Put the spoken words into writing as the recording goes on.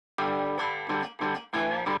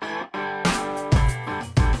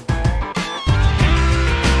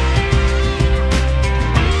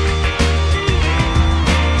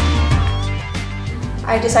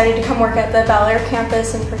I decided to come work at the Bel Air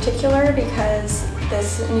campus in particular because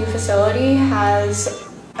this new facility has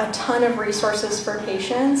a ton of resources for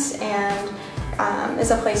patients and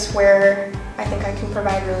is a place where I think I can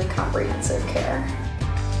provide really comprehensive care.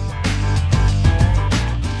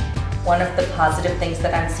 One of the positive things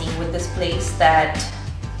that I'm seeing with this place that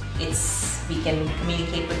we can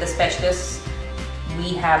communicate with the specialists. We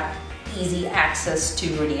have easy access to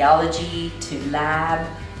radiology, to lab,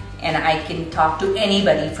 and I can talk to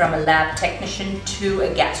anybody from a lab technician to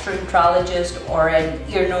a gastroenterologist or an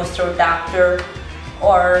ear, nose, throat doctor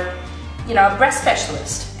or a breast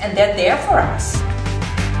specialist, and they're there for us.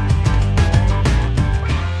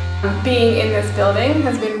 Being in this building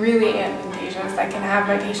has been really advantageous. I can have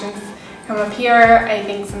my patients come up here. I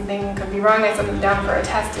think something could be wrong. I send them down for a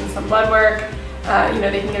test and some blood work.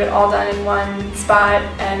 They can get it all done in one spot,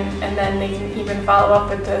 and then they can even follow up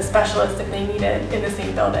with the specialist if they need it in the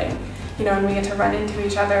same building. And we get to run into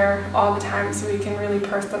each other all the time, so we can really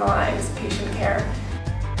personalize patient care.